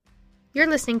You're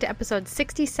listening to episode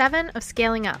 67 of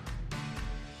Scaling Up.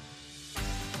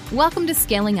 Welcome to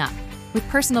Scaling Up with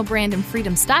personal brand and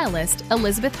freedom stylist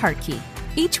Elizabeth Hartke.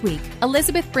 Each week,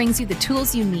 Elizabeth brings you the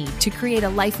tools you need to create a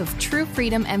life of true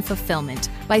freedom and fulfillment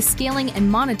by scaling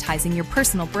and monetizing your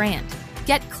personal brand.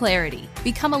 Get clarity,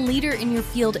 become a leader in your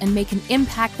field, and make an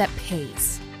impact that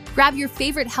pays. Grab your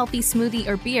favorite healthy smoothie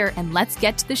or beer and let's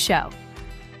get to the show.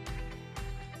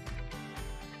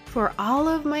 For all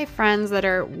of my friends that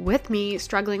are with me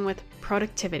struggling with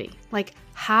productivity, like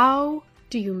how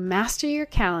do you master your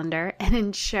calendar and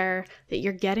ensure that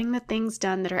you're getting the things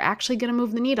done that are actually going to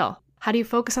move the needle? How do you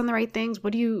focus on the right things?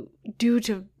 What do you do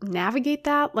to navigate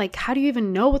that? Like, how do you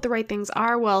even know what the right things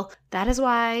are? Well, that is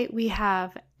why we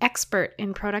have expert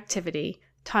in productivity,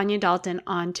 Tanya Dalton,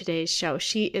 on today's show.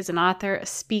 She is an author, a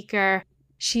speaker.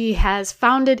 She has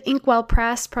founded Inkwell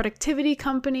Press productivity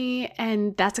company,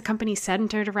 and that's a company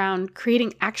centered around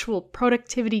creating actual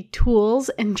productivity tools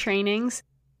and trainings.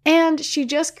 And she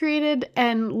just created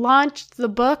and launched the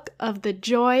book of The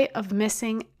Joy of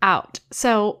Missing Out.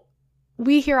 So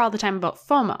we hear all the time about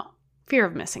FOMO, fear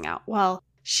of missing out. Well,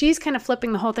 she's kind of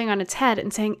flipping the whole thing on its head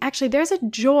and saying, actually, there's a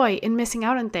joy in missing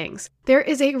out on things. There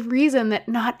is a reason that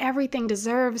not everything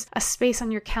deserves a space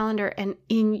on your calendar and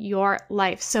in your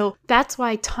life. So that's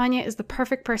why Tanya is the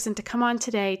perfect person to come on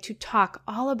today to talk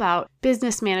all about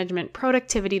business management,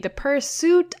 productivity, the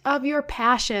pursuit of your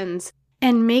passions,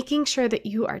 and making sure that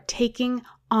you are taking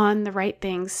on the right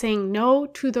things, saying no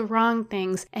to the wrong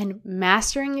things, and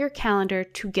mastering your calendar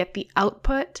to get the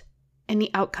output and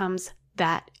the outcomes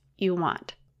that you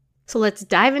want. So let's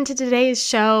dive into today's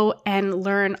show and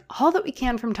learn all that we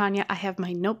can from Tanya. I have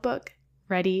my notebook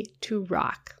ready to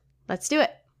rock. Let's do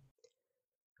it.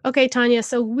 Okay, Tanya,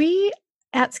 so we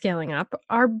at Scaling Up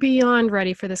are beyond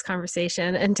ready for this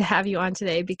conversation and to have you on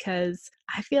today because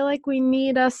I feel like we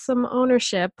need us some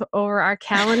ownership over our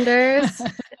calendars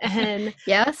and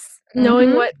yes,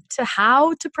 knowing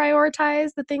how to prioritize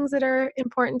the things that are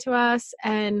important to us.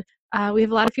 And we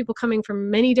have a lot of people coming from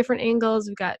many different angles.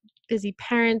 We've got busy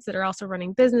parents that are also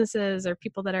running businesses, or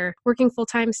people that are working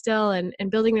full-time still and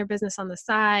building their business on the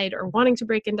side, or wanting to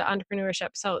break into entrepreneurship.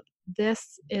 So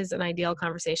this is an ideal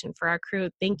conversation for our crew.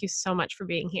 Thank you so much for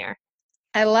being here.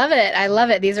 I love it. I love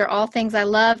it. These are all things I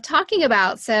love talking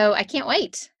about. So I can't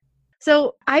wait.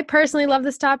 So I personally love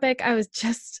this topic. I was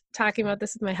just talking about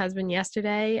this with my husband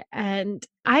yesterday, and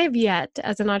I have yet,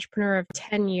 as an entrepreneur of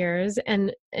 10 years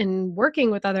and working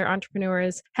with other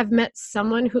entrepreneurs, have met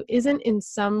someone who isn't in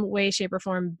some way, shape, or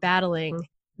form battling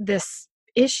this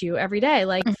issue every day,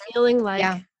 like feeling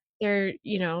like they're,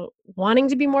 wanting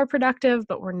to be more productive,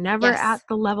 but we're never at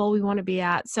the level we want to be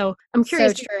at. So I'm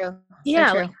curious. So true.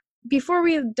 Yeah. So true. Before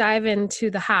we dive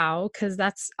into the how, because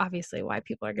that's obviously why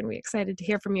people are going to be excited to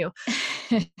hear from you,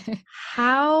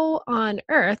 how on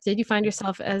earth did you find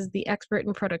yourself as the expert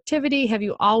in productivity? Have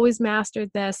you always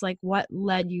mastered this? Like, what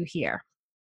led you here?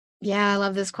 Yeah, I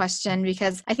love this question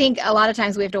because I think a lot of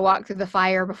times we have to walk through the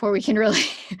fire before we can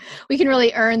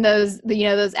really earn those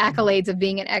accolades of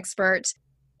being an expert.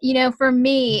 For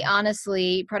me,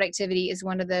 honestly, productivity is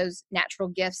one of those natural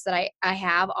gifts that I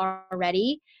have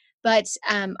already. But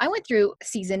I went through a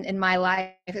season in my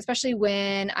life, especially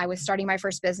when I was starting my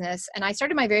first business. And I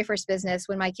started my very first business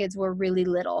when my kids were really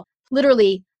little,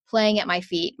 literally playing at my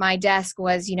feet. My desk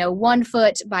was, 1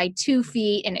 foot by 2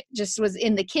 feet, and it just was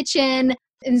in the kitchen.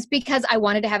 And it's because I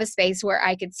wanted to have a space where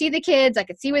I could see the kids, I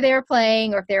could see where they were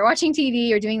playing, or if they were watching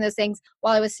TV or doing those things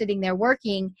while I was sitting there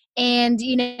working. And,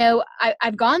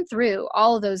 I've gone through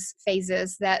all of those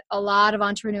phases that a lot of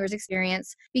entrepreneurs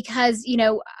experience because,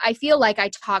 I feel like I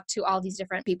talk to all these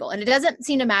different people, and it doesn't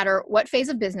seem to matter what phase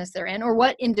of business they're in or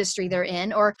what industry they're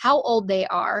in or how old they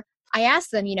are. I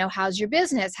ask them, how's your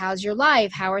business? How's your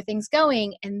life? How are things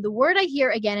going? And the word I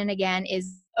hear again and again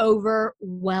is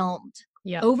overwhelmed.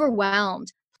 Yeah.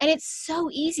 Overwhelmed. And it's so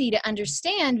easy to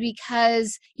understand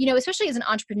because, especially as an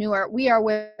entrepreneur, we are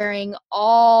wearing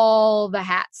all the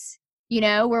hats.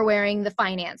 We're wearing the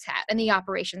finance hat and the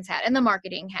operations hat and the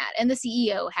marketing hat and the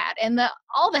CEO hat and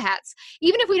all the hats.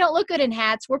 Even if we don't look good in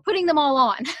hats, we're putting them all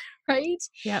on, right?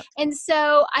 Yeah. And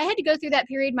so I had to go through that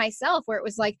period myself where it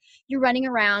was like you're running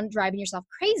around driving yourself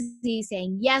crazy,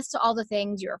 saying yes to all the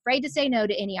things. You're afraid to say no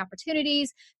to any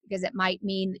opportunities because it might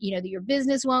mean, that your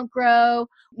business won't grow.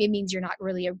 It means you're not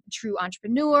really a true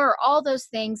entrepreneur, all those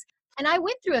things. And I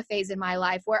went through a phase in my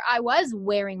life where I was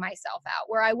wearing myself out,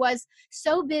 where I was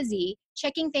so busy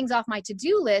checking things off my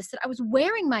to-do list that I was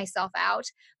wearing myself out,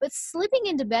 but slipping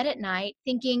into bed at night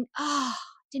thinking,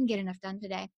 didn't get enough done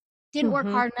today. Didn't work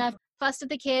hard enough, fussed at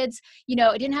the kids,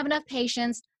 I didn't have enough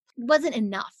patience. wasn't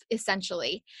enough,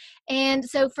 essentially. And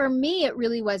so for me, it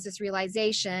really was this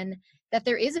realization that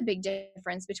there is a big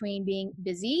difference between being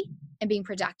busy and being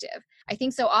productive. I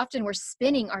think so often we're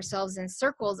spinning ourselves in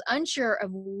circles, unsure of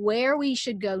where we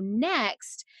should go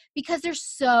next because there's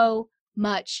so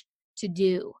much to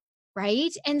do,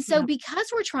 right? And so Yeah.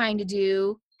 because we're trying to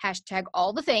do hashtag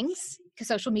all the things, because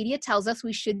social media tells us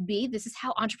we should be, this is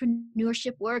how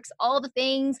entrepreneurship works, all the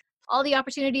things, all the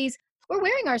opportunities, we're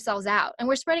wearing ourselves out and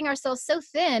we're spreading ourselves so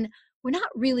thin, we're not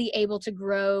really able to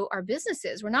grow our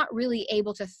businesses. We're not really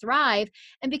able to thrive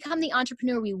and become the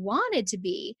entrepreneur we wanted to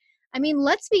be. I mean,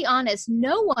 let's be honest,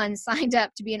 no one signed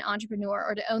up to be an entrepreneur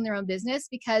or to own their own business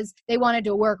because they wanted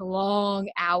to work long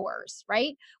hours,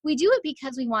 right? We do it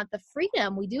because we want the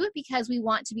freedom. We do it because we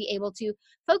want to be able to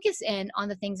focus in on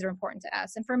the things that are important to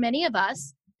us. And for many of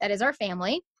us, that is our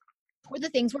family, or the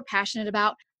things we're passionate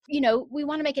about. We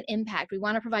want to make an impact. We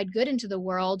want to provide good into the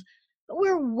world, but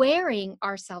we're wearing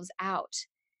ourselves out.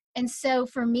 And so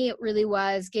for me, it really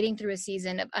was getting through a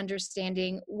season of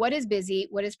understanding what is busy,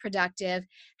 what is productive,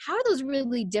 how are those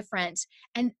really different?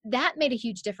 And that made a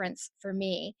huge difference for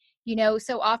me.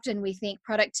 So often we think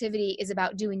productivity is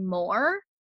about doing more.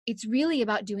 It's really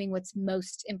about doing what's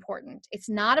most important. It's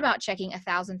not about checking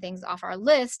 1,000 things off our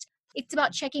list. It's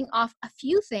about checking off a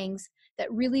few things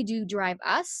that really do drive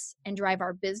us and drive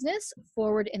our business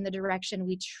forward in the direction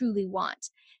we truly want.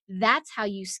 That's how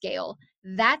you scale.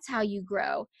 That's how you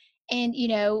grow. And,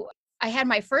 I had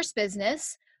my first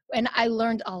business and I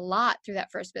learned a lot through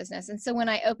that first business. And so when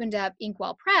I opened up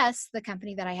Inkwell Press, the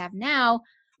company that I have now,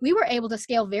 we were able to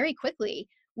scale very quickly.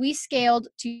 We scaled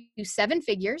to 7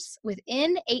 figures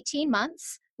within 18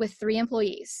 months with 3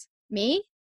 employees, me,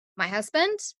 my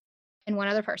husband, and one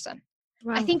other person.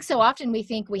 Wow. I think so often we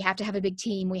think we have to have a big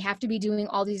team. We have to be doing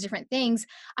all these different things.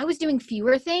 I was doing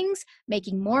fewer things,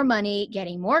 making more money,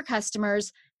 getting more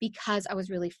customers because I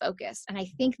was really focused. And I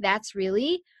think that's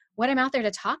really what I'm out there to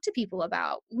talk to people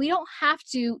about. We don't have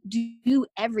to do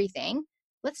everything.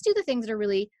 Let's do the things that are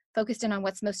really focused in on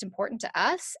what's most important to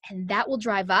us. And that will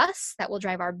drive us, that will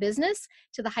drive our business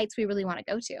to the heights we really want to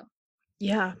go to.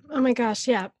 Yeah. Oh my gosh.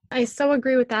 Yeah. I so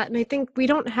agree with that. And I think we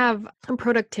don't have a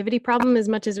productivity problem as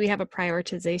much as we have a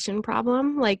prioritization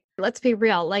problem. Like, let's be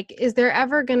real. Like, is there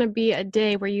ever going to be a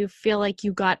day where you feel like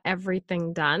you got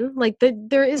everything done? Like,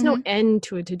 there is no end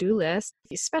to a to-do list,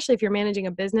 especially if you're managing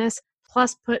a business,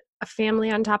 plus put a family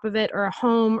on top of it or a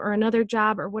home or another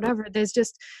job or whatever.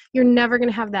 You're never going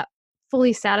to have that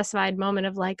fully satisfied moment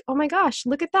of like, oh my gosh,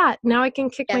 look at that. Now I can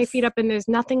kick my feet up and there's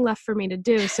nothing left for me to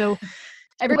do. So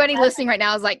everybody listening right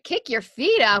now is like, kick your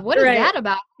feet up. What is that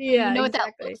about? Yeah, you know what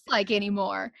that looks like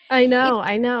anymore. I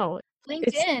know.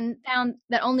 LinkedIn found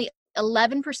that only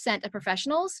 11% of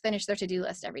professionals finish their to-do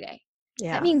list every day.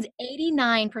 Yeah. That means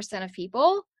 89% of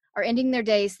people are ending their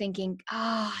days thinking,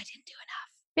 I didn't do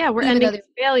enough. Yeah, we're ending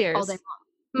failures all day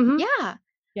long. Mm-hmm. Yeah.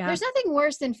 There's nothing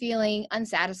worse than feeling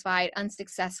unsatisfied,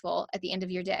 unsuccessful at the end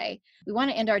of your day. We want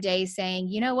to end our days saying,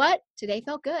 you know what? Today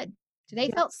felt good. Today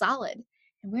felt solid.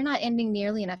 And we're not ending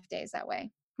nearly enough days that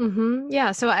way. Mm-hmm.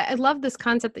 Yeah. So I love this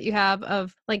concept that you have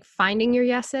of like finding your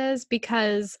yeses,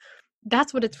 because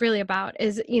that's what it's really about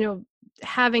is,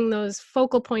 having those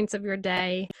focal points of your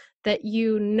day that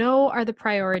are the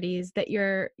priorities that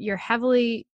you're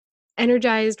heavily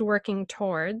energized working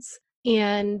towards.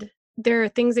 And there are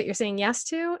things that you're saying yes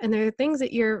to, and there are things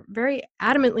that you're very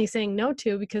adamantly saying no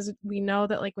to, because we know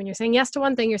that like when you're saying yes to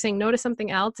one thing, you're saying no to something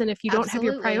else. And if you don't have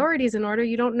your priorities in order,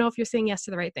 you don't know if you're saying yes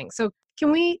to the right thing. So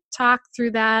can we talk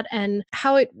through that and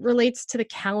how it relates to the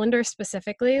calendar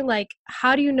specifically? Like,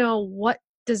 how do you know what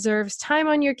deserves time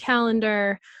on your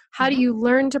calendar? How do you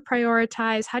learn to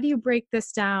prioritize? How do you break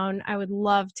this down? I would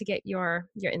love to get your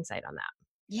insight on that.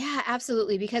 Yeah,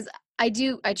 absolutely. Because I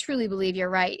truly believe you're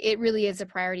right. It really is a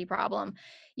priority problem.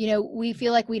 We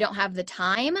feel like we don't have the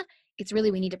time. It's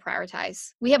really, we need to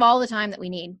prioritize. We have all the time that we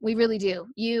need. We really do.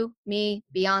 You, me,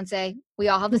 Beyonce, we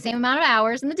all have the same amount of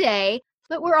hours in the day,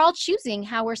 but we're all choosing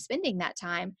how we're spending that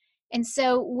time. And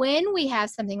so when we have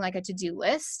something like a to-do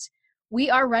list, we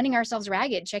are running ourselves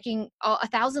ragged, checking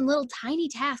 1,000 little tiny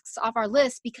tasks off our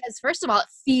list because first of all, it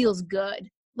feels good.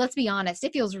 Let's be honest.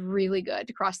 It feels really good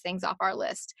to cross things off our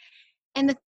list. And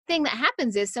the thing that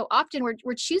happens is so often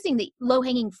we're choosing the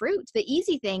low-hanging fruit, the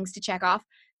easy things to check off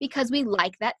because we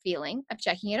like that feeling of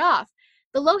checking it off.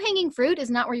 The low-hanging fruit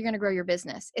is not where you're going to grow your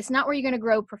business. It's not where you're going to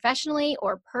grow professionally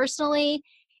or personally.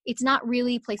 It's not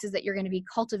really places that you're going to be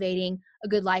cultivating a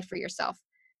good life for yourself.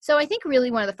 So I think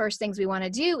really one of the first things we want to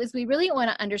do is we really want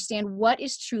to understand what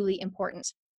is truly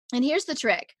important. And here's the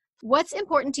trick. What's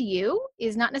important to you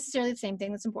is not necessarily the same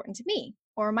thing that's important to me.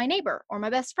 or my neighbor or my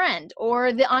best friend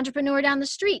or the entrepreneur down the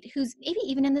street who's maybe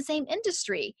even in the same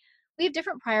industry. We have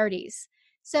different priorities.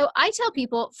 So I tell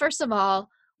people, first of all,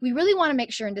 we really want to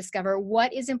make sure and discover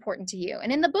what is important to you.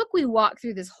 And in the book, we walk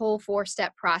through this whole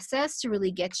 4-step process to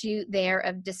really get you there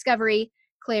of discovery,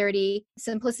 clarity,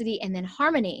 simplicity, and then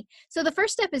harmony. So the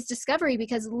first step is discovery,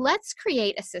 because let's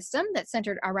create a system that's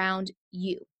centered around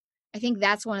you. I think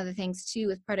that's one of the things too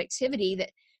with productivity, that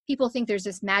people think there's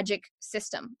this magic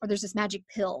system or there's this magic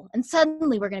pill and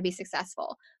suddenly we're going to be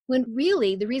successful. When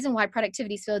really the reason why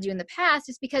productivity's failed you in the past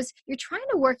is because you're trying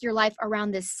to work your life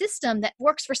around this system that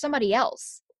works for somebody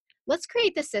else. Let's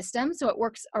create the system so it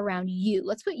works around you.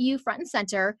 Let's put you front and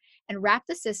center and wrap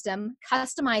the system,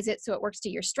 customize it so it works to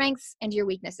your strengths and your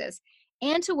weaknesses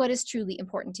and to what is truly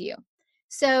important to you.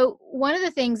 So one of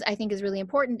the things I think is really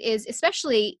important is,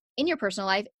 especially in your personal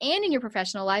life and in your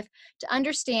professional life, to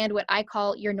understand what I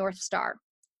call your North Star,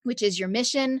 which is your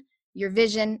mission, your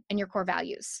vision, and your core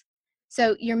values.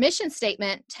 So your mission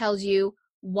statement tells you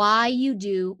why you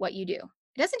do what you do.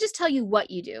 It doesn't just tell you what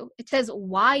you do. It says,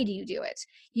 why do you do it?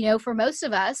 You know, for most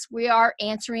of us, we are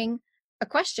answering a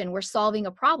question. We're solving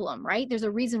a problem, right? There's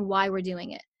a reason why we're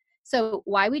doing it. So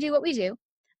why we do what we do.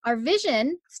 Our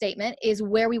vision statement is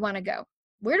where we want to go.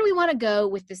 Where do we want to go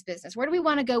with this business? Where do we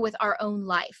want to go with our own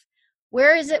life?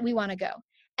 Where is it we want to go?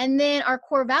 And then our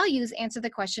core values answer the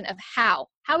question of how.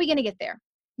 How are we going to get there?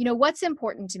 You know, what's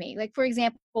important to me? Like, for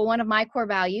example, one of my core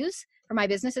values for my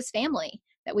business is family.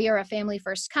 That we are a family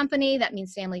first company. That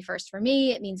means family first for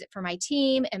me. It means it for my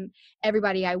team and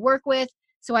everybody I work with.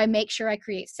 So I make sure I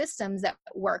create systems that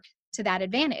work to that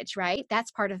advantage, right?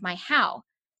 That's part of my how.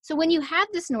 So when you have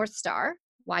this North Star,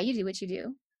 why you do what you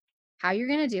do, how you're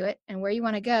going to do it, and where you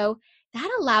want to go, that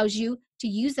allows you to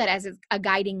use that as a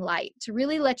guiding light to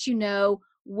really let you know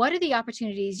what are the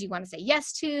opportunities you want to say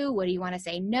yes to, what do you want to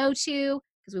say no to,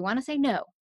 because we want to say no.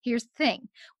 Here's the thing.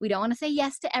 We don't want to say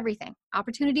yes to everything.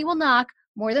 Opportunity will knock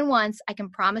more than once. I can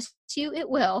promise you it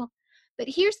will. But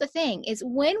here's the thing is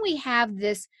when we have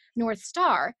this North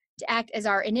Star to act as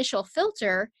our initial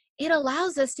filter, it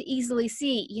allows us to easily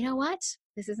see, you know what?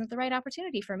 This isn't the right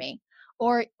opportunity for me.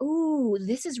 Or, ooh,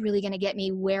 this is really going to get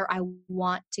me where I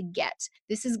want to get.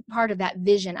 This is part of that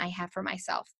vision I have for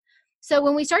myself. So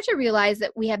when we start to realize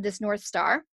that we have this North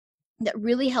Star that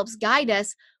really helps guide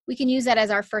us, we can use that as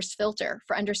our first filter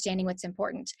for understanding what's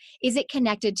important. Is it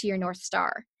connected to your North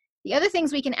Star? The other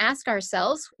things we can ask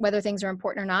ourselves, whether things are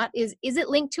important or not, is it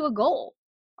linked to a goal?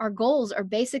 Our goals are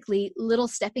basically little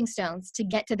stepping stones to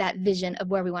get to that vision of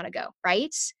where we want to go,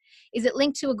 right? Is it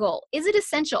linked to a goal? Is it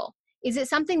essential? Is it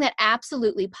something that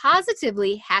absolutely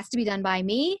positively has to be done by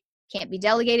me, can't be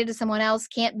delegated to someone else,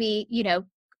 can't be,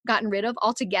 gotten rid of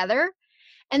altogether?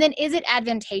 And then is it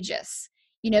advantageous?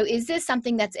 Is this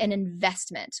something that's an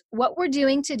investment? What we're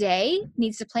doing today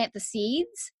needs to plant the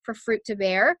seeds for fruit to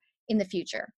bear in the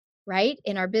future, right?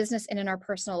 In our business and in our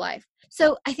personal life.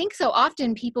 So I think so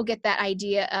often people get that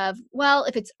idea of, well,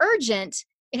 if it's urgent,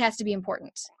 it has to be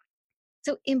important.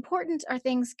 So important are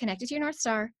things connected to your North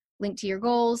Star, linked to your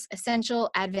goals,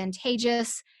 essential,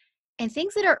 advantageous, and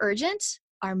things that are urgent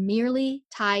are merely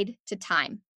tied to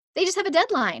time. They just have a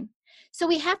deadline. So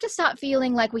we have to stop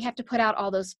feeling like we have to put out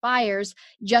all those fires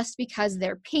just because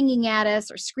they're pinging at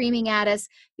us or screaming at us,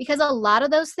 because a lot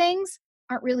of those things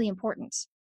aren't really important.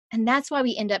 And that's why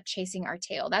we end up chasing our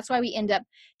tail. That's why we end up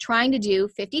trying to do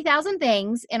 50,000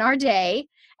 things in our day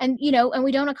and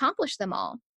we don't accomplish them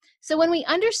all. So when we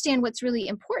understand what's really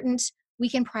important, we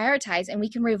can prioritize and we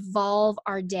can revolve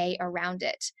our day around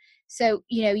it. So,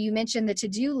 you mentioned the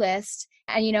to-do list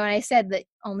and, I said that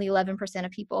only 11%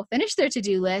 of people finish their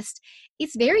to-do list.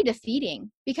 It's very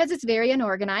defeating because it's very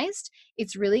unorganized.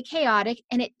 It's really chaotic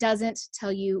and it doesn't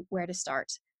tell you where to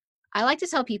start. I like to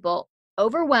tell people,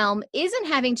 overwhelm isn't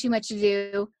having too much to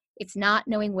do. It's not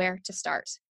knowing where to start.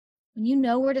 When you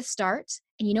know where to start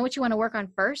and you know what you want to work on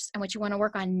first and what you want to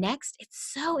work on next,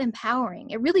 it's so empowering.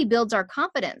 It really builds our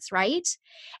confidence, right?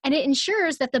 And it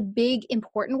ensures that the big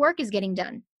important work is getting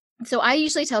done. So I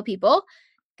usually tell people,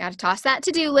 got to toss that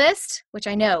to-do list, which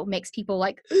I know makes people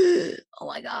like, oh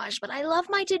my gosh, but I love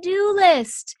my to-do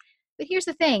list. But here's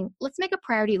the thing, let's make a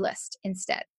priority list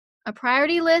instead. A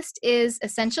priority list is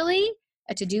essentially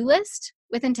a to-do list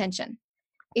with intention.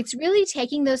 It's really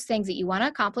taking those things that you want to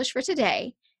accomplish for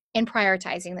today and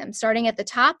prioritizing them. Starting at the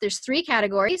top, there's 3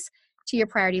 categories to your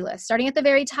priority list. Starting at the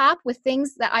very top with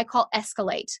things that I call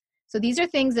escalate. So these are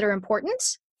things that are important.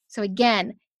 So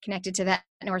again, connected to that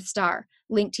North Star,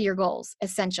 linked to your goals,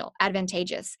 essential,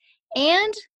 advantageous,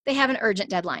 and they have an urgent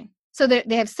deadline. So they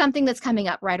have something that's coming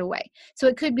up right away. So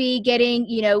it could be getting,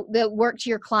 the work to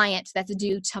your client that's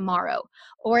due tomorrow.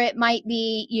 Or it might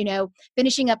be,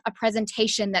 finishing up a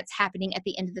presentation that's happening at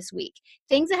the end of this week.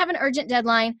 Things that have an urgent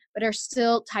deadline, but are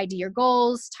still tied to your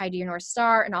goals, tied to your North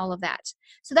Star, and all of that.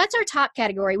 So that's our top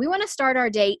category. We want to start our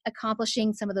day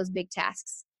accomplishing some of those big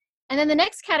tasks. And then the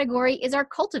next category is our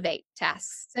cultivate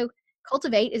tasks. So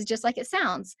cultivate is just like it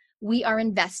sounds. We are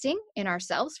investing in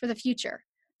ourselves for the future.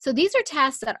 So these are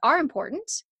tasks that are important,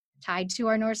 tied to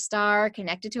our North Star,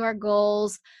 connected to our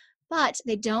goals, but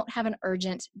they don't have an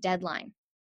urgent deadline.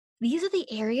 These are the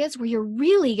areas where you're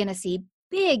really going to see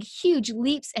big, huge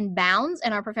leaps and bounds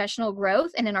in our professional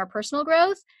growth and in our personal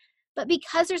growth. But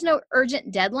because there's no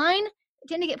urgent deadline, they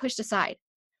tend to get pushed aside.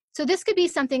 So this could be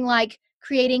something like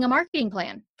creating a marketing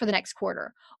plan for the next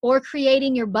quarter, or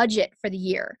creating your budget for the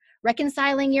year,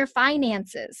 reconciling your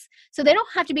finances. So they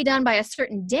don't have to be done by a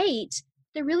certain date.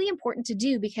 They're really important to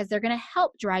do because they're going to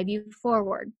help drive you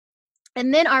forward.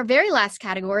 And then our very last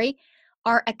category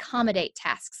are accommodate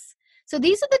tasks. So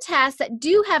these are the tasks that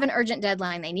do have an urgent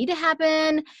deadline. They need to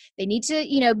happen. They need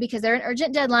to, because they're an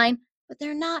urgent deadline, but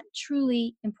they're not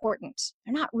truly important.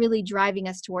 They're not really driving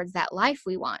us towards that life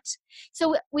we want.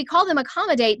 So we call them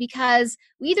accommodate because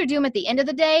we either do them at the end of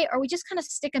the day or we just kind of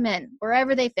stick them in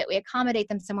wherever they fit. We accommodate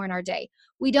them somewhere in our day.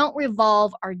 We don't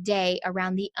revolve our day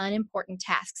around the unimportant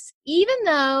tasks. Even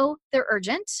though they're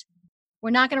urgent,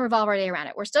 we're not going to revolve our day around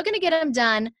it. We're still going to get them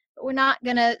done, but we're not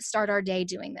going to start our day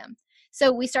doing them.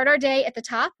 So we start our day at the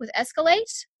top with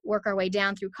escalate, work our way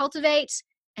down through cultivate,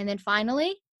 and then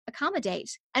finally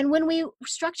accommodate. And when we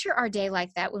structure our day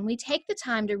like that, when we take the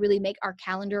time to really make our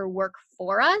calendar work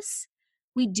for us,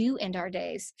 we do end our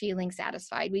days feeling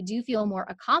satisfied. We do feel more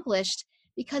accomplished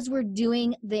because we're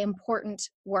doing the important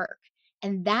work.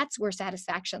 And that's where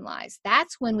satisfaction lies.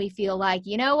 That's when we feel like,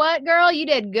 you know what, girl, you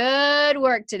did good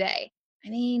work today. I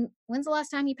mean, when's the last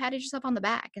time you patted yourself on the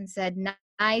back and said,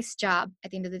 nice job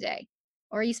at the end of the day?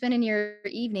 Or are you spending your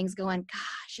evenings going, gosh,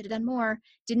 I should have done more.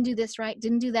 Didn't do this right.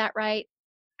 Didn't do that right.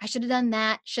 I should have done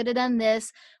that. Should have done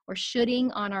this. We're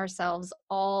shooting on ourselves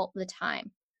all the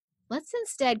time. Let's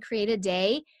instead create a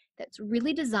day that's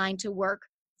really designed to work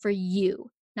for you,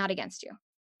 not against you.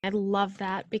 I love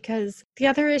that, because the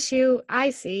other issue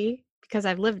I see, because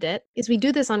I've lived it, is we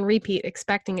do this on repeat,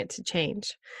 expecting it to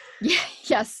change.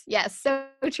 Yes, so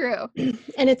true.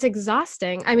 And it's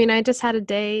exhausting. I mean, I just had a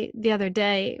day the other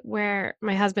day where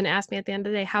my husband asked me at the end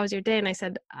of the day, how was your day? And I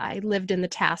said, I lived in the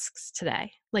tasks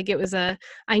today. Like it was I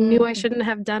knew I shouldn't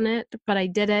have done it, but I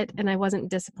did it, and I wasn't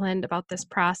disciplined about this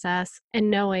process. And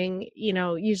knowing,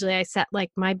 usually I set like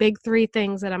my big 3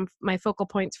 things that my focal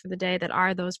points for the day that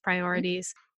are those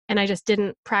priorities. And I just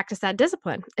didn't practice that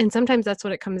discipline. And sometimes that's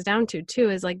what it comes down to too,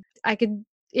 is like, I could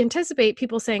anticipate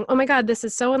people saying, oh my God, this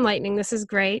is so enlightening. This is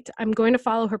great. I'm going to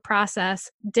follow her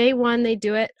process. Day 1, they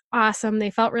do it. Awesome. They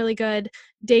felt really good.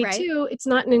 Day 2, it's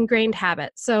not an ingrained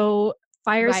habit. So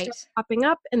fires start popping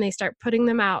up and they start putting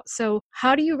them out. So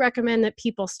how do you recommend that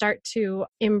people start to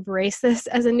embrace this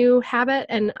as a new habit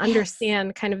and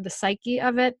understand kind of the psyche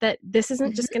of it, that this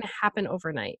isn't just going to happen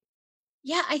overnight?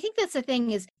 Yeah, I think that's the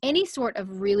thing, is any sort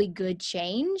of really good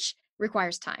change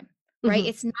requires time, right?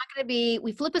 It's not going to be,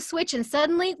 we flip a switch and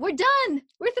suddenly we're done.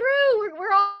 We're through.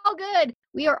 We're all good.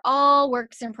 We are all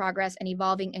works in progress and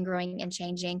evolving and growing and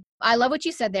changing. I love what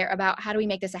you said there about how do we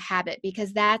make this a habit,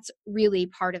 because that's really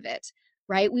part of it,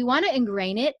 right? We want to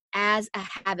ingrain it as a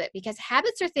habit, because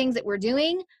habits are things that we're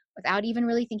doing without even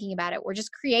really thinking about it. We're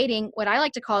just creating what I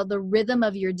like to call the rhythm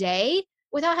of your day,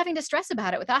 without having to stress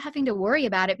about it, without having to worry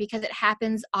about it, because it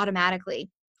happens automatically.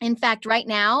 In fact, right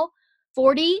now,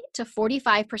 40 to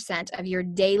 45% of your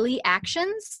daily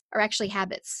actions are actually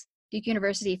habits. Duke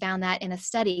University found that in a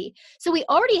study. So we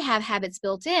already have habits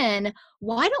built in.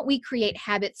 Why don't we create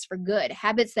habits for good?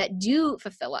 Habits that do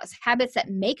fulfill us, habits that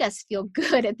make us feel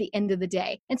good at the end of the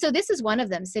day. And so this is one of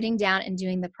them. Sitting down and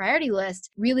doing the priority list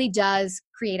really does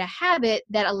create a habit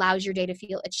that allows your day to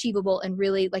feel achievable and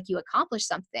really like you accomplished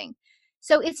something.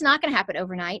 So it's not going to happen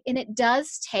overnight, and it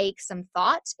does take some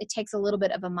thought. It takes a little bit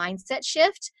of a mindset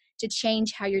shift to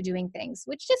change how you're doing things,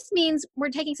 which just means we're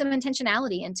taking some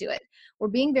intentionality into it. We're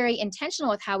being very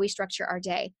intentional with how we structure our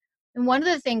day. And one of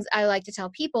the things I like to tell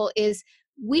people is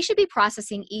we should be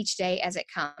processing each day as it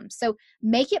comes. So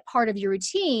make it part of your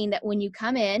routine that when you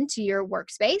come into your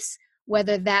workspace,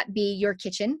 whether that be your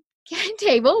kitchen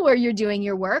table where you're doing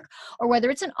your work, or whether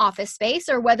it's an office space,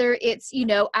 or whether it's,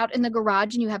 out in the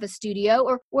garage and you have a studio,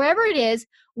 or wherever it is,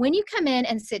 when you come in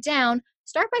and sit down,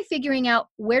 start by figuring out,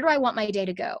 where do I want my day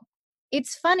to go?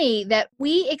 It's funny that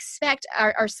we expect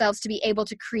ourselves to be able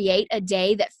to create a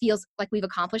day that feels like we've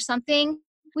accomplished something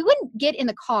we wouldn't get in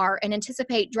the car and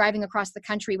anticipate driving across the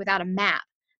country without a map.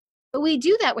 But we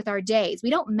do that with our days. We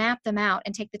don't map them out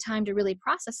and take the time to really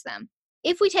process them.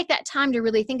 If we take that time to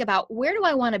really think about, where do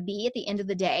I want to be at the end of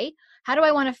the day? How do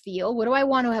I want to feel? What do I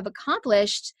want to have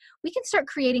accomplished? We can start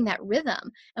creating that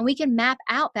rhythm and we can map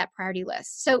out that priority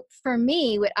list. So for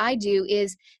me, what I do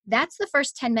is that's the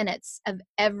first 10 minutes of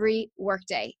every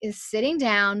workday is sitting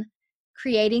down,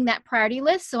 creating that priority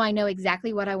list so I know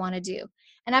exactly what I want to do.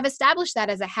 And I've established that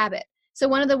as a habit. So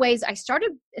one of the ways I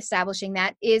started establishing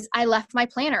that is I left my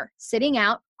planner sitting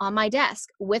out on my desk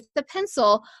with the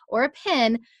pencil or a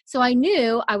pen, so I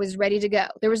knew I was ready to go.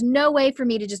 There was no way for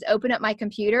me to just open up my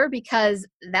computer because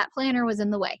that planner was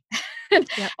in the way.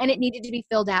 Yep. And it needed to be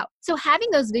filled out. So having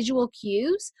those visual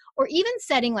cues, or even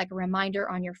setting like a reminder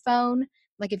on your phone,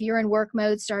 like if you're in work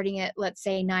mode starting at, let's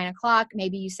say, 9 o'clock,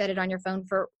 maybe you set it on your phone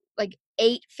for like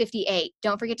 8:58.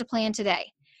 Don't forget to plan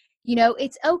today.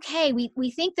 It's okay.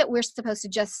 We think that we're supposed to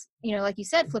just, like you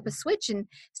said, flip a switch and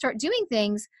start doing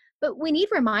things, but we need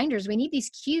reminders. We need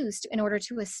these cues in order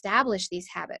to establish these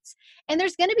habits. And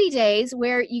there's going to be days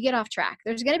where you get off track.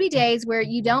 There's going to be days where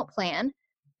you don't plan,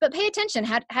 but pay attention.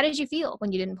 How did you feel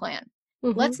when you didn't plan?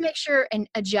 Mm-hmm. Let's make sure and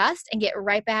adjust and get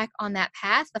right back on that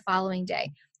path the following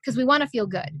day, because we want to feel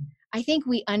good. I think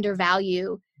we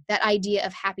undervalue that idea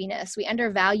of happiness. We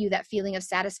undervalue that feeling of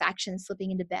satisfaction slipping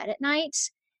into bed at night.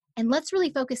 And let's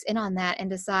really focus in on that and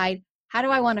decide, how do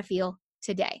I want to feel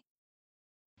today?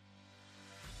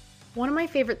 One of my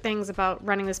favorite things about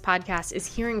running this podcast is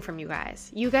hearing from you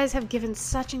guys. You guys have given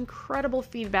such incredible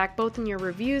feedback, both in your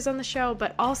reviews on the show,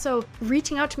 but also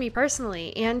reaching out to me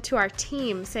personally and to our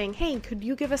team saying, hey, could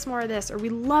you give us more of this? Or we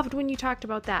loved when you talked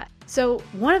about that. So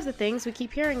one of the things we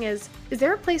keep hearing is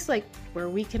there a place like where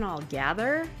we can all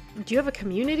gather? Do you have a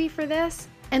community for this?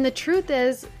 And the truth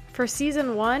is, for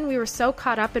season 1, we were so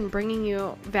caught up in bringing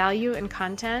you value and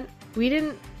content, we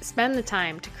didn't spend the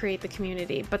time to create the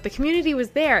community, but the community was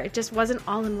there. It just wasn't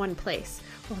all in one place.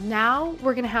 Well, now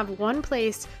we're going to have one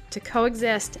place to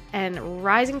coexist, and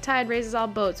rising tide raises all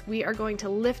boats. We are going to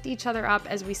lift each other up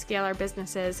as we scale our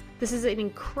businesses. This is an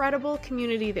incredible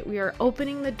community that we are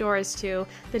opening the doors to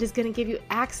that is going to give you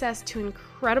access to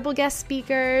incredible guest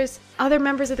speakers, other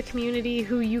members of the community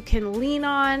who you can lean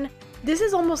on. This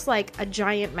is almost like a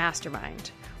giant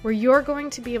mastermind where you're going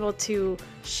to be able to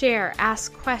share,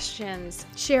 ask questions,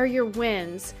 share your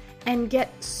wins, and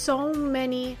get so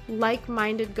many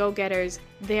like-minded go-getters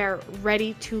there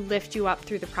ready to lift you up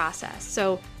through the process.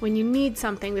 So when you need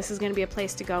something, this is going to be a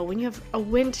place to go. When you have a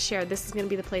win to share, this is going to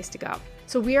be the place to go.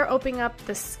 So we are opening up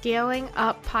the Scaling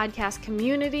Up podcast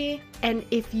community. And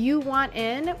if you want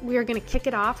in, we are going to kick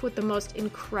it off with the most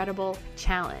incredible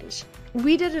challenge.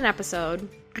 We did an episode,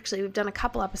 actually we've done a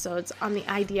couple episodes on the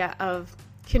idea of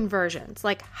conversions.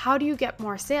 Like, how do you get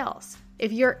more sales?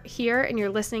 If you're here and you're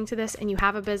listening to this and you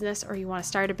have a business or you want to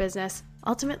start a business,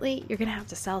 ultimately you're going to have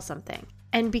to sell something.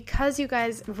 And because you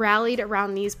guys rallied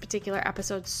around these particular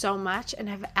episodes so much and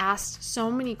have asked so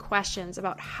many questions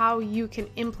about how you can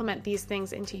implement these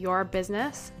things into your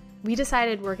business, we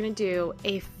decided we're going to do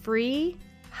a free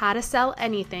How to Sell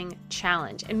Anything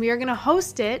challenge. And we are going to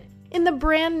host it in the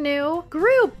brand new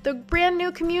group, the brand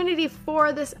new community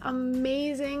for this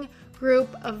amazing group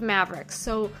of Mavericks.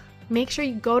 So make sure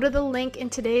you go to the link in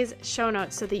today's show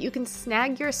notes so that you can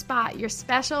snag your spot, your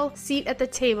special seat at the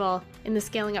table in the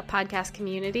Scaling Up podcast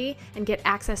community and get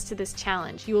access to this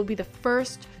challenge. You will be the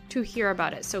first to hear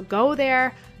about it. So go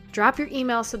there, drop your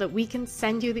email so that we can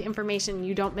send you the information.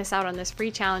 You don't miss out on this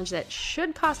free challenge that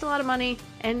should cost a lot of money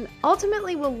and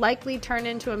ultimately will likely turn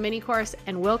into a mini course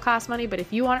and will cost money. But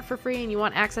if you want it for free and you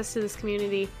want access to this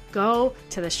community, go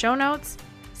to the show notes,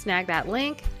 snag that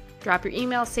link, drop your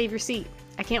email, save your seat.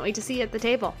 I can't wait to see you at the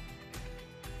table.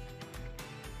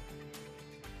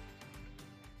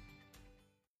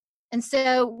 And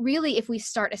so really, if we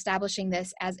start establishing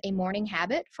this as a morning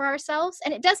habit for ourselves,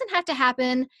 and it doesn't have to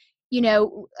happen,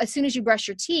 as soon as you brush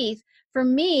your teeth. For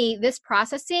me, this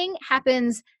processing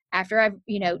happens after I've,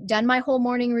 done my whole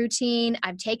morning routine.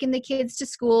 I've taken the kids to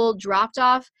school, dropped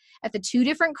off at the 2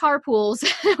 different carpools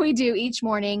that we do each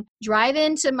morning, drive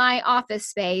into my office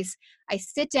space. I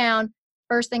sit down.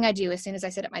 First thing I do as soon as I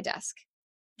sit at my desk,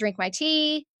 drink my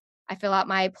tea, I fill out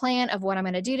my plan of what I'm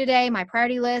going to do today, my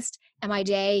priority list, and my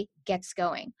day gets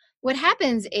going. What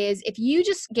happens is if you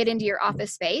just get into your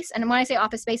office space, and when I say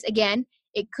office space, again,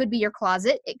 it could be your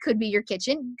closet, it could be your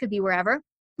kitchen, it could be wherever.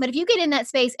 But if you get in that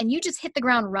space and you just hit the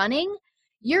ground running,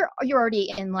 you're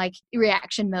already in like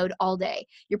reaction mode all day.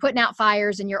 You're putting out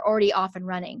fires and you're already off and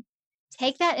running.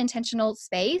 Take that intentional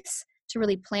space to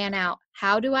really plan out,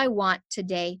 how do I want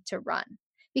today to run?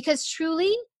 Because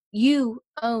truly, You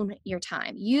own your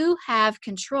time. You have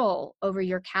control over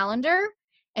your calendar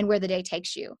and where the day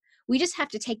takes you. We just have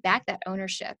to take back that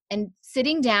ownership, and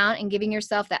sitting down and giving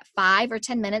yourself that 5 or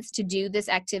 10 minutes to do this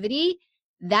activity.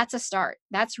 That's a start.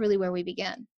 That's really where we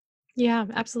begin. Yeah,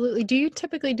 absolutely. Do you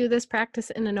typically do this practice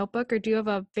in a notebook, or do you have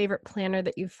a favorite planner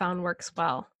that you've found works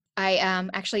well? I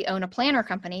actually own a planner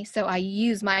company, so I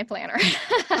use my planner.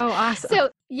 Oh, awesome.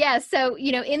 So,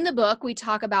 in the book, we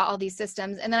talk about all these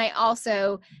systems. And then I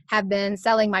also have been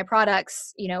selling my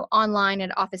products, online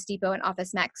at Office Depot and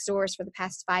Office Max stores for the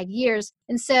past 5 years.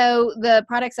 And so the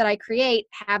products that I create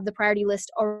have the priority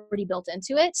list already built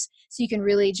into it. So you can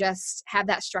really just have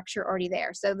that structure already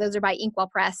there. So those are by Inkwell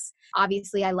Press.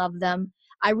 Obviously, I love them.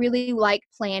 I really like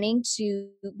planning to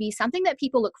be something that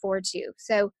people look forward to.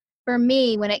 So for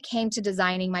me, when it came to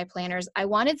designing my planners, I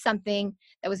wanted something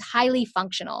that was highly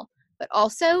functional, but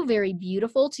also very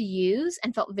beautiful to use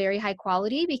and felt very high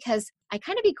quality, because I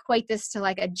kind of equate this to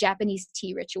like a Japanese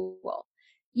tea ritual.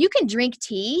 You can drink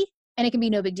tea and it can be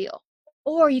no big deal.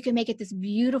 Or you can make it this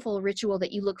beautiful ritual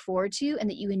that you look forward to and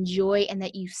that you enjoy and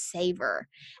that you savor.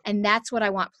 And that's what I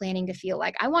want planning to feel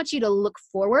like. I want you to look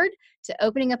forward to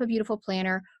opening up a beautiful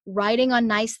planner, writing on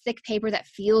nice thick paper that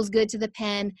feels good to the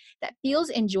pen, that feels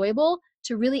enjoyable,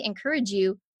 to really encourage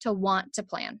you to want to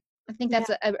plan. I think that's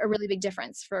a really big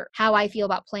difference for how I feel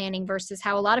about planning versus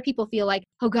how a lot of people feel like,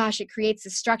 oh gosh, it creates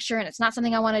a structure and it's not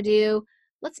something I want to do.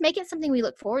 Let's make it something we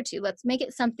look forward to. Let's make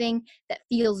it something that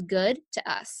feels good to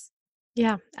us.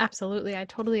 Yeah, absolutely. I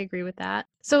totally agree with that.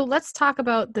 So let's talk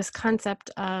about this concept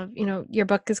of, your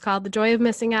book is called The Joy of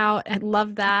Missing Out. I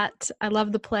love that. I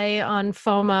love the play on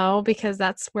FOMO, because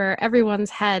that's where everyone's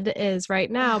head is right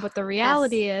now. But the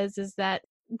reality is that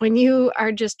when you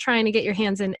are just trying to get your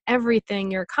hands in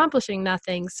everything, you're accomplishing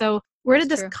nothing. So where did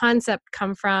this concept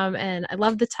come from? And I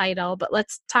love the title, but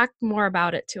let's talk more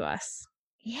about it to us.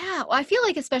 Yeah, well, I feel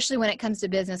like especially when it comes to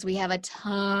business, we have a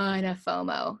ton of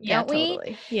FOMO, don't we?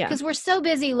 Totally. Yeah. Because we're so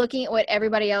busy looking at what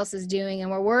everybody else is doing,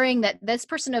 and we're worrying that this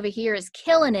person over here is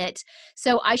killing it,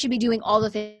 so I should be doing all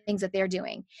the things that they're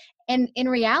doing. And in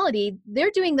reality, they're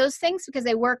doing those things because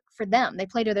they work for them. They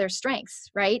play to their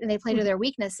strengths, right? And they play to their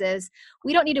weaknesses.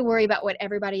 We don't need to worry about what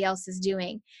everybody else is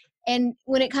doing. And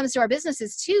when it comes to our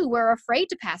businesses too, we're afraid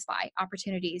to pass by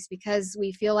opportunities because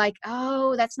we feel like,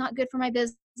 oh, that's not good for my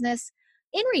business.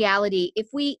 In reality, if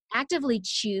we actively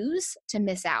choose to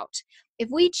miss out, if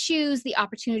we choose the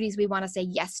opportunities we want to say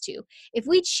yes to, if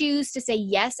we choose to say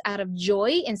yes out of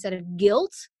joy instead of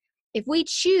guilt, if we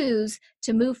choose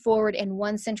to move forward in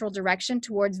one central direction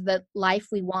towards the life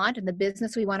we want and the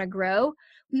business we want to grow,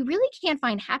 we really can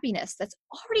find happiness that's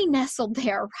already nestled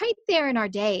there, right there in our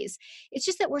days. It's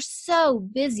just that we're so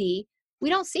busy, we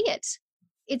don't see it.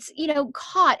 It's,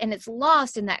 caught and it's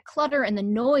lost in that clutter and the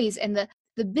noise and the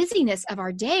busyness of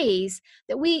our days,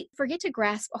 that we forget to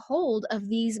grasp a hold of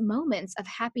these moments of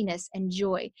happiness and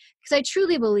joy. Because I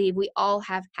truly believe we all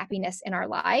have happiness in our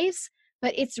lives,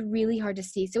 but it's really hard to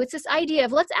see. So it's this idea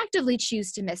of let's actively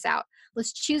choose to miss out.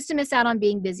 Let's choose to miss out on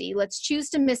being busy. Let's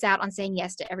choose to miss out on saying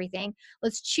yes to everything.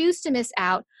 Let's choose to miss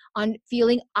out on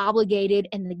feeling obligated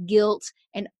and the guilt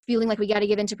and feeling like we got to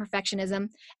give into perfectionism.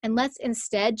 And let's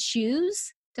instead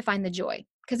choose to find the joy,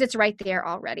 because it's right there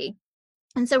already.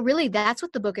 And so really that's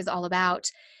what the book is all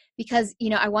about, because,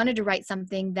 I wanted to write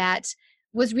something that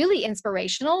was really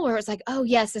inspirational, where it's like, oh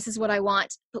yes, this is what I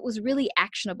want, but was really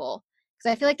actionable.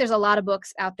 Because I feel like there's a lot of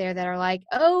books out there that are like,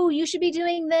 oh, you should be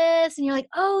doing this. And you're like,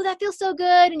 oh, that feels so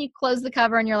good. And you close the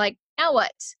cover and you're like, now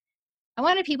what? I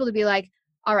wanted people to be like,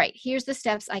 all right, here's the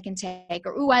steps I can take,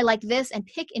 or, ooh, I like this, and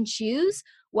pick and choose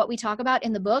what we talk about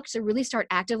in the book to really start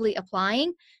actively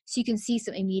applying so you can see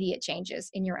some immediate changes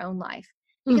in your own life.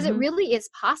 Because it really is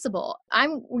possible. I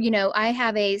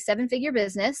have a 7-figure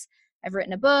business. I've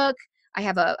written a book. I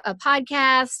have a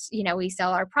podcast. We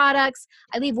sell our products.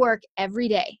 I leave work every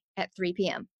day at 3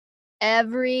 p.m.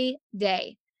 Every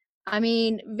day. I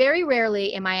mean, very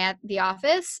rarely am I at the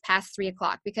office past 3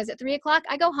 o'clock, because at 3 o'clock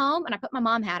I go home and I put my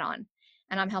mom hat on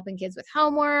and I'm helping kids with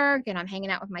homework and I'm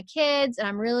hanging out with my kids and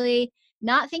I'm really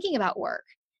not thinking about work.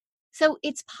 So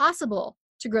it's possible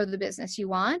to grow the business you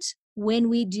want when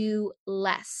we do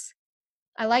less.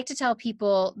 I like to tell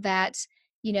people that,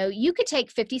 you could take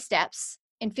 50 steps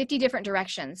in 50 different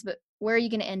directions, but where are you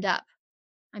going to end up?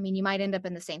 I mean, you might end up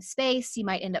in the same space. You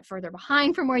might end up further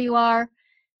behind from where you are.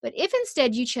 But if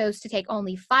instead you chose to take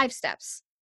only 5 steps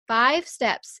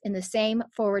in the same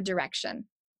forward direction,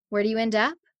 where do you end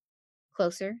up?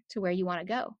 Closer to where you want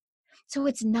to go. So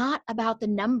it's not about the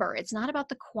number. It's not about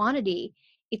the quantity.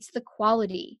 It's the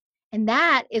quality. And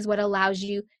that is what allows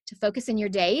you to focus in your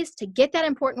days to get that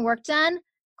important work done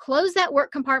close that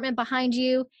work compartment behind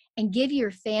you and give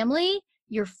your family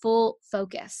your full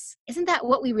focus. Isn't that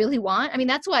what we really want? I mean,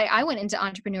 that's why I went into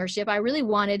entrepreneurship. I really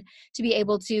wanted to be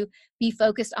able to be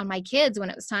focused on my kids when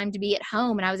it was time to be at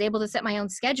home, and I was able to set my own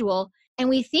schedule. And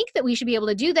we think that we should be able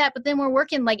to do that, but then we're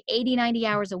working like 80, 90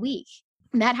 hours a week.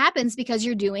 And that happens because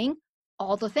you're doing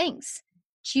all the things.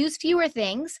 Choose fewer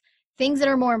things that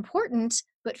are more important,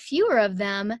 but fewer of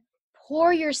them.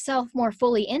 Pour yourself more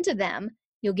fully into them.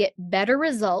 You'll get better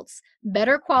results,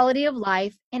 better quality of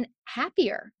life, and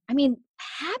happier. I mean,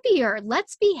 happier.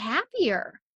 Let's be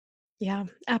happier. Yeah,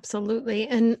 absolutely.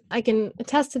 And I can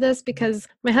attest to this because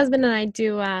my husband and I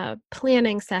do a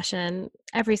planning session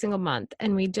every single month.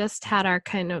 And we just had our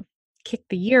kind of kick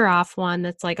the year off one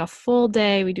that's like a full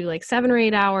day. We do like 7 or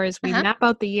 8 hours. We map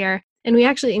out the year, and we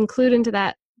actually include into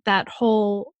that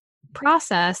whole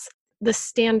process the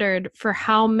standard for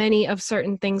how many of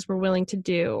certain things we're willing to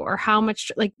do, or how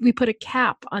much, like we put a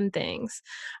cap on things.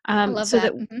 I love so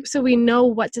that. So we know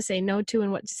what to say no to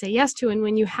and what to say yes to. And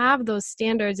when you have those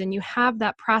standards and you have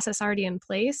that process already in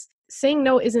place, saying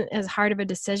no isn't as hard of a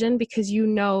decision because you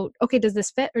know, okay, does this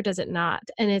fit or does it not?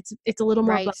 And it's a little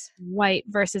more black and white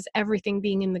versus everything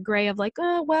being in the gray of like,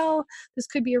 oh, well, this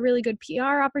could be a really good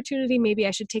PR opportunity. Maybe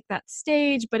I should take that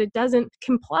stage, but it doesn't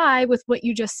comply with what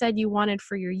you just said you wanted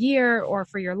for your year or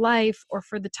for your life or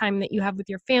for the time that you have with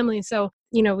your family. So,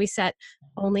 you know, we set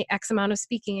only X amount of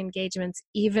speaking engagements,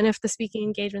 even if the speaking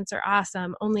engagements are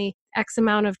awesome, only X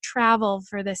amount of travel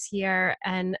for this year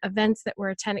and events that we're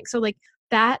attending. So like,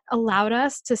 that allowed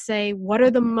us to say, what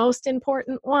are the most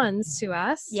important ones to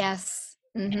us? Yes.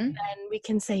 And then we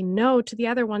can say no to the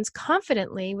other ones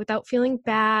confidently without feeling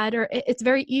bad. Or it's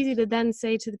very easy to then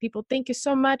say to the people, thank you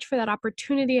so much for that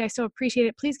opportunity. I so appreciate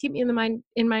it. Please keep me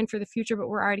in mind for the future, but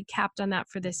we're already capped on that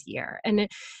for this year. And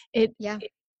it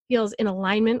feels in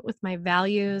alignment with my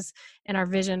values and our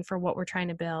vision for what we're trying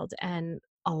to build, and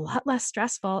a lot less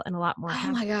stressful and a lot more happy.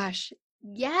 Oh my gosh.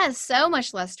 Yes, so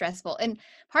much less stressful. And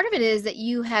part of it is that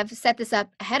you have set this up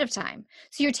ahead of time.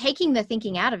 So you're taking the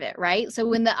thinking out of it, right? So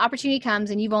when the opportunity comes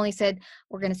and you've only said,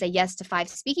 we're going to say yes to 5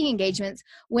 speaking engagements,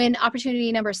 when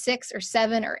opportunity number 6 or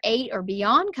 7 or 8 or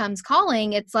beyond comes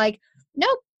calling, it's like,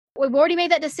 nope, we've already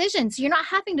made that decision. So you're not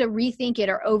having to rethink it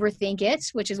or overthink it,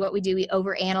 which is what we do. We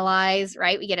overanalyze,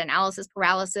 right? We get analysis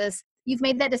paralysis. You've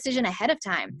made that decision ahead of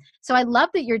time. So I love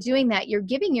that you're doing that. You're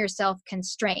giving yourself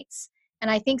constraints. And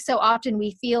I think so often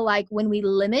we feel like when we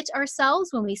limit ourselves,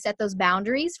 when we set those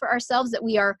boundaries for ourselves, that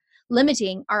we are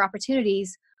limiting our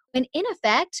opportunities, when in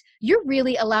effect, you're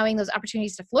really allowing those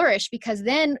opportunities to flourish, because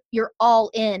then you're all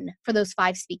in for those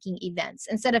 5 speaking events.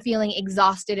 Instead of feeling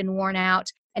exhausted and worn out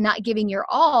and not giving your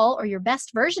all or your best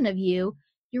version of you,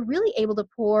 you're really able to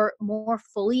pour more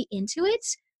fully into it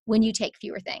when you take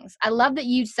fewer things. I love that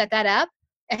you set that up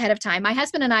ahead of time. My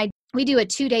husband and I, we do a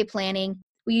 2-day planning.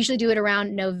 We usually do it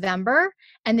around November,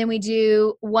 and then we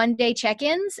do 1-day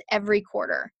check-ins every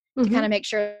quarter to kind of make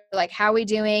sure, like, how are we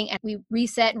doing? And we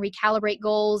reset and recalibrate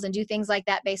goals and do things like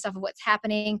that based off of what's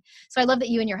happening. So I love that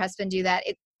you and your husband do that.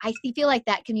 I feel like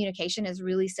that communication is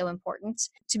really so important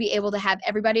to be able to have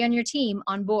everybody on your team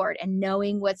on board and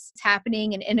knowing what's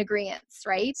happening and in agreement,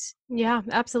 right? Yeah,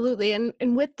 absolutely. And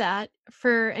with that,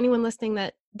 for anyone listening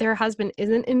that their husband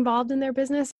isn't involved in their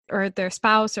business, or their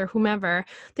spouse or whomever,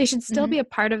 they should still be a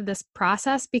part of this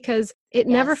process, because it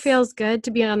never feels good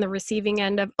to be on the receiving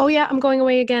end of, oh yeah, I'm going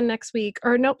away again next week,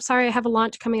 or nope, sorry, I have a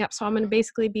launch coming up, so I'm going to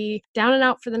basically be down and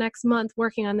out for the next month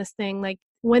working on this thing. Like,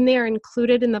 when they are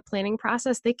included in the planning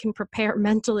process, they can prepare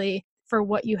mentally for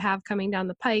what you have coming down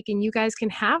the pike. And you guys can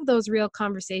have those real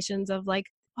conversations of like,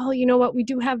 oh, you know what, we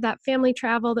do have that family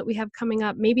travel that we have coming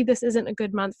up. Maybe this isn't a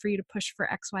good month for you to push for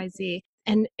XYZ.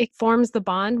 And it forms the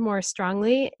bond more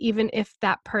strongly, even if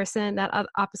that person, that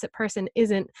opposite person,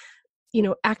 isn't, you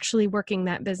know, actually working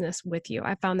that business with you.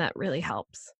 I found that really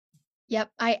helps. Yep,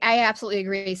 I absolutely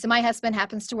agree. So my husband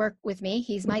happens to work with me.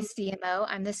 He's my CMO.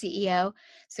 I'm the CEO.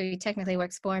 So he technically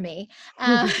works for me.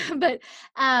 But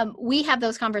we have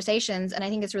those conversations, and I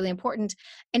think it's really important.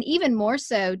 And even more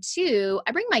so, too,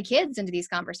 I bring my kids into these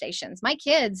conversations. My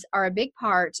kids are a big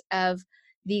part of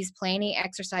these planning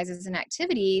exercises and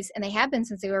activities, and they have been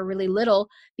since they were really little,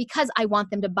 because I want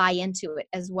them to buy into it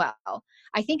as well.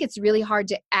 I think it's really hard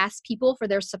to ask people for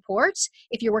their support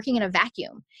if you're working in a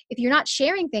vacuum. If you're not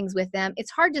sharing things with them, it's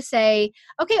hard to say,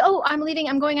 okay, oh, I'm leaving,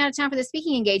 I'm going out of town for the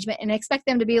speaking engagement, and expect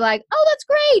them to be like, oh, that's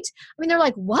great. I mean, they're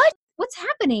like, what? What's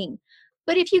happening?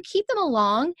 But if you keep them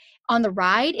along on the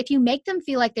ride, if you make them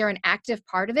feel like they're an active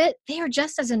part of it, they are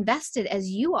just as invested as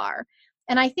you are.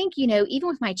 And I think, you know, even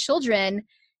with my children,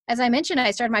 as I mentioned,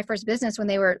 I started my first business when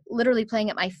they were literally playing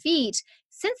at my feet.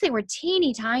 Since they were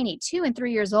teeny tiny, 2 and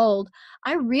 3 years old,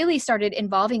 I really started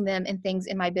involving them in things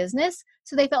in my business.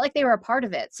 So they felt like they were a part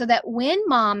of it. So that when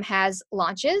mom has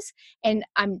launches and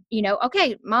I'm,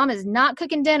 okay, mom is not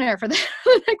cooking dinner for the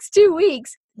next 2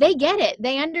 weeks, they get it.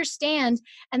 They understand,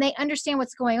 and they understand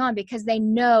what's going on because they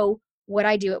know what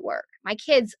I do at work. My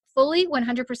kids fully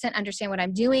 100% understand what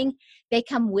I'm doing. They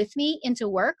come with me into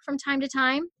work from time to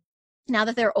time. Now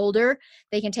that they're older,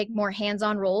 they can take more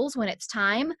hands-on roles when it's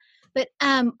time. But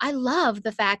I love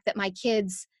the fact that my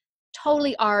kids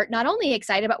totally are not only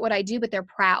excited about what I do, but they're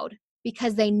proud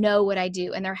because they know what I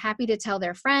do and they're happy to tell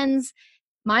their friends.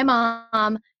 My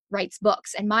mom writes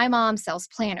books and my mom sells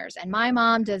planners and my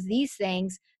mom does these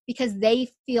things because they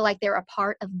feel like they're a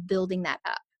part of building that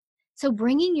up. So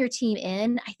bringing your team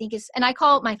in, I think and I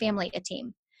call my family a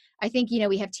team. I think,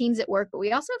 we have teams at work, but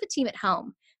we also have a team at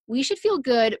home. We should feel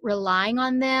good relying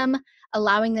on them,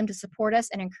 allowing them to support us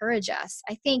and encourage us.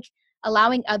 I think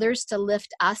allowing others to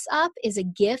lift us up is a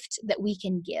gift that we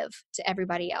can give to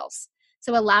everybody else.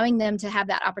 So allowing them to have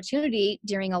that opportunity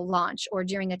during a launch or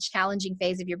during a challenging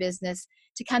phase of your business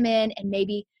to come in and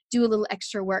maybe do a little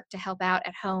extra work to help out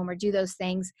at home or do those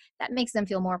things, that makes them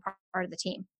feel more part of the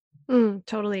team.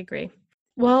 Totally agree.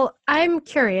 Well, I'm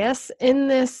curious in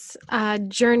this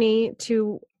journey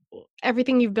to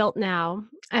everything you've built now,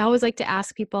 I always like to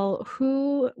ask people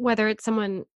whether it's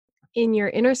someone in your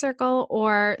inner circle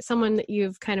or someone that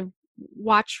you've kind of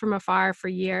watched from afar for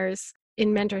years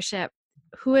in mentorship,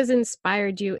 who has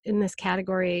inspired you in this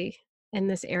category, in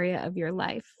this area of your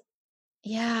life?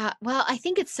 Yeah, well, I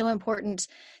think it's so important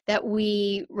that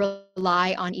we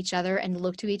rely on each other and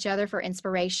look to each other for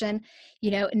inspiration,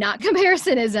 not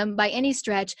comparisоnism by any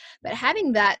stretch, but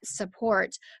having that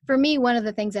support. For me, one of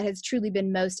the things that has truly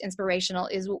been most inspirational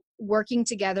is working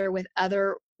together with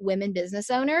other women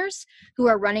business owners who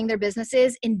are running their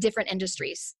businesses in different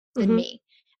industries than me.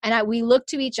 And we look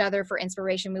to each other for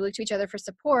inspiration. We look to each other for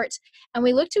support, and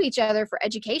we look to each other for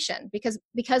education because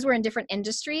we're in different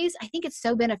industries. I think it's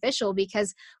so beneficial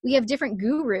because we have different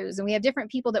gurus and we have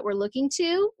different people that we're looking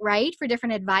to, right, for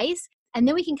different advice, and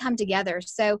then we can come together.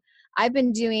 So I've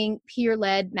been doing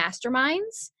peer-led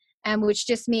masterminds, which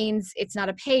just means it's not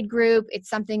a paid group. It's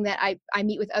something that I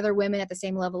meet with other women at the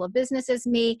same level of business as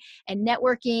me and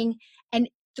networking. And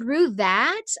through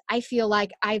that, I feel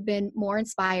like I've been more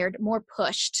inspired, more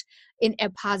pushed in a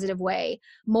positive way,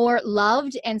 more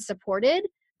loved and supported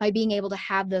by being able to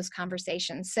have those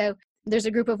conversations. So there's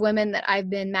a group of women that I've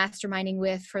been masterminding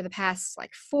with for the past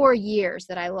 4 years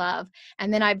that I love.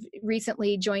 And then I've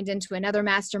recently joined into another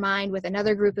mastermind with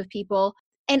another group of people.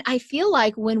 And I feel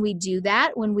like when we do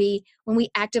that, when we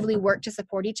actively work to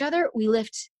support each other, we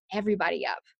lift everybody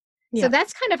up. Yeah. So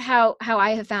that's kind of how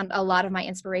I have found a lot of my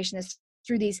inspiration is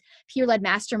through these peer-led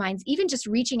masterminds, even just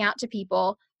reaching out to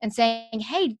people and saying,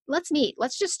 hey, let's meet,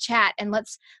 let's just chat, and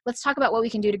let's talk about what we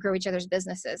can do to grow each other's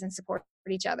businesses and support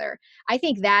each other. I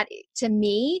think that, to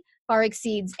me, far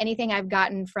exceeds anything I've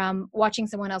gotten from watching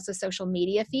someone else's social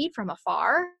media feed from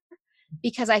afar,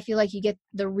 because I feel like you get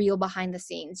the real behind the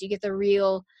scenes. You get the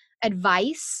real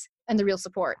advice and the real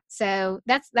support. So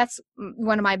that's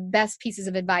one of my best pieces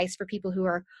of advice for people who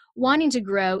are wanting to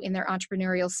grow in their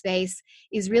entrepreneurial space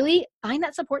is really find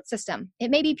that support system.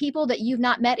 It may be people that you've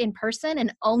not met in person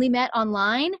and only met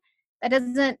online. That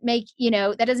doesn't make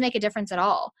a difference at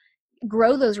all.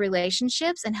 Grow those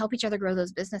relationships and help each other grow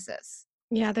those businesses.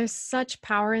 Yeah, there's such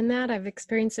power in that. I've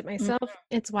experienced it myself.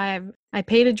 It's why I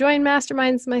pay to join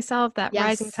masterminds myself, that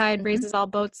rising tide raises all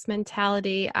boats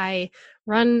mentality. I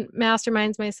run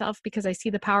masterminds myself because I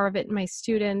see the power of it in my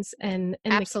students and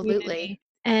Absolutely. The community.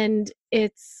 And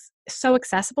it's so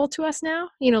accessible to us now.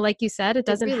 Like you said, it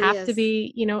doesn't have to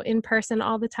be, in person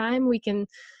all the time. We can,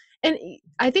 and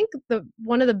I think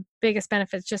one of the biggest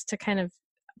benefits, just to kind of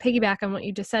piggyback on what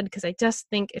you just said, because I just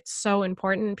think it's so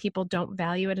important. People don't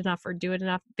value it enough or do it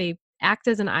enough. They act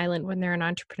as an island when they're an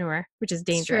entrepreneur, which is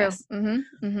dangerous.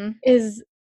 Is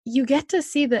you get to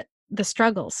see the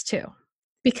struggles too,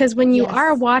 because when you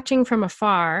are watching from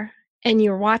afar and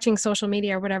you're watching social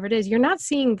media or whatever it is, you're not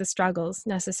seeing the struggles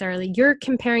necessarily. You're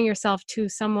comparing yourself to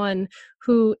someone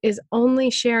who is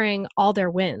only sharing all their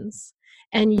wins,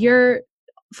 and you're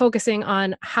focusing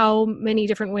on how many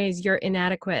different ways you're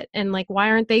inadequate and why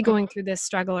aren't they going through this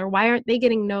struggle, or why aren't they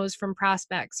getting no's from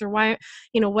prospects, or why,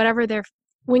 whatever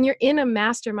when you're in a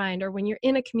mastermind or when you're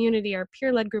in a community or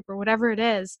peer-led group or whatever it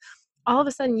is, all of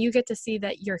a sudden you get to see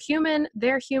that you're human,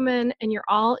 they're human, and you're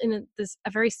all in a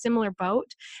very similar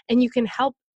boat, and you can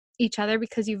help each other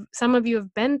because some of you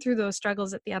have been through those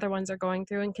struggles that the other ones are going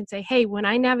through and can say, hey, when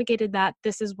I navigated that,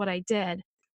 this is what I did.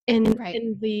 And Right.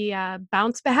 in the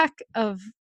bounce back of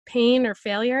pain or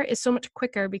failure is so much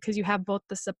quicker because you have both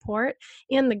the support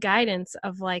and the guidance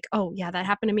of like, oh yeah, that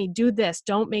happened to me. Do this.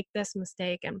 Don't make this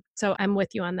mistake. And so I'm with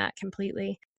you on that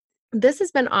completely. This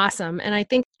has been awesome. And I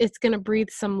think it's going to breathe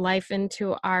some life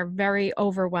into our very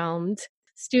overwhelmed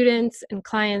students and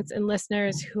clients and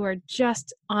listeners who are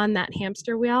just on that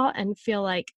hamster wheel and feel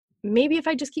like maybe if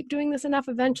I just keep doing this enough,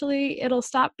 eventually it'll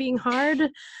stop being hard.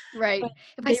 Right. But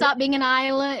If I they stop being an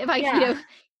island, if I, Yeah.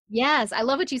 yes, I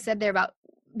love what you said there about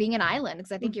being an island,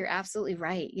 because I think Mhm. you're absolutely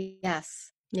right.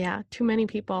 Yes. Yeah, too many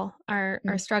people are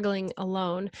Mm. struggling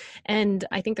alone. And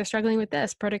I think they're struggling with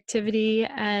this productivity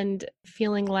and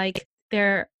feeling like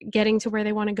they're getting to where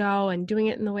they want to go and doing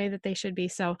it in the way that they should be.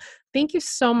 So thank you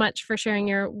so much for sharing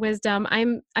your wisdom.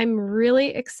 I'm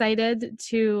really excited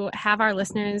to have our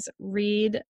listeners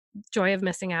read Joy of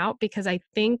Missing Out because I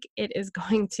think it is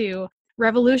going to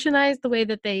revolutionize the way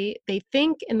that they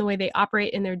think and the way they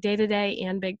operate in their day-to-day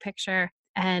and big picture.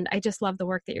 And I just love the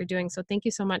work that you're doing. So thank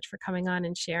you so much for coming on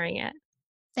and sharing it.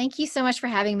 Thank you so much for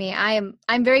having me. I'm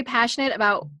very passionate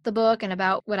about the book and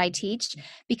about what I teach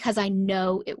because I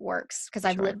know it works because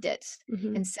I've Sure. lived it.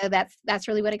 Mhm. And so that's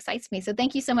really what excites me. So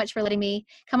thank you so much for letting me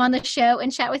come on the show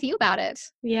and chat with you about it.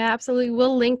 Yeah, absolutely.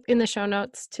 We'll link in the show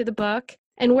notes to the book.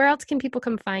 And where else can people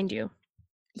come find you?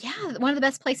 Yeah, one of the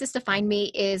best places to find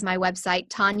me is my website,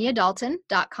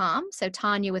 TanyaDalton.com. So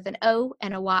Tanya with an O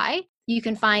and a Y. You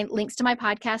can find links to my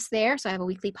podcast there. So I have a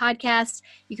weekly podcast.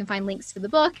 You can find links to the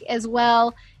book as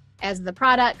well as the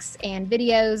products and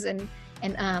videos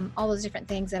and all those different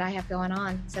things that I have going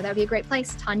on. So that would be a great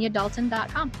place,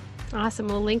 TanyaDalton.com. Awesome.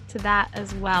 We'll link to that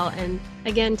as well. And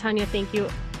again, Tanya, thank you.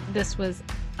 This was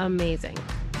amazing.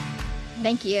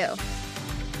 Thank you.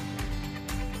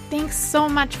 Thanks so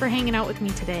much for hanging out with me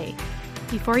today.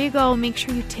 Before you go, make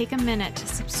sure you take a minute to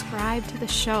subscribe to the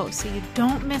show so you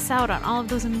don't miss out on all of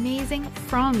those amazing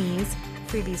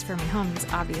freebies for my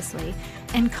homies, obviously,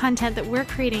 and content that we're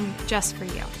creating just for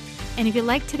you. And if you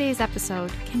like today's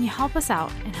episode, can you help us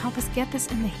out and help us get this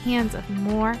in the hands of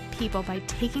more people by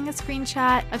taking a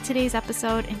screenshot of today's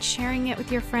episode and sharing it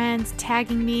with your friends,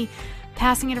 tagging me,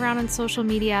 passing it around on social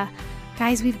media?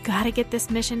 Guys, we've got to get this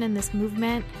mission and this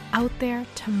movement out there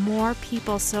to more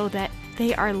people so that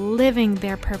they are living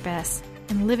their purpose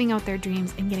and living out their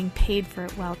dreams and getting paid for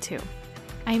it well too.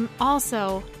 I'm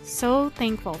also so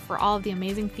thankful for all of the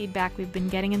amazing feedback we've been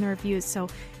getting in the reviews. So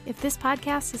if this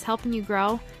podcast is helping you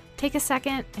grow, take a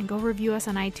second and go review us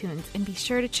on iTunes, and be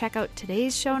sure to check out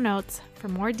today's show notes for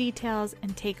more details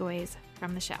and takeaways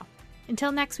from the show.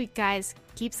 Until next week, guys,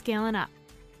 keep scaling up.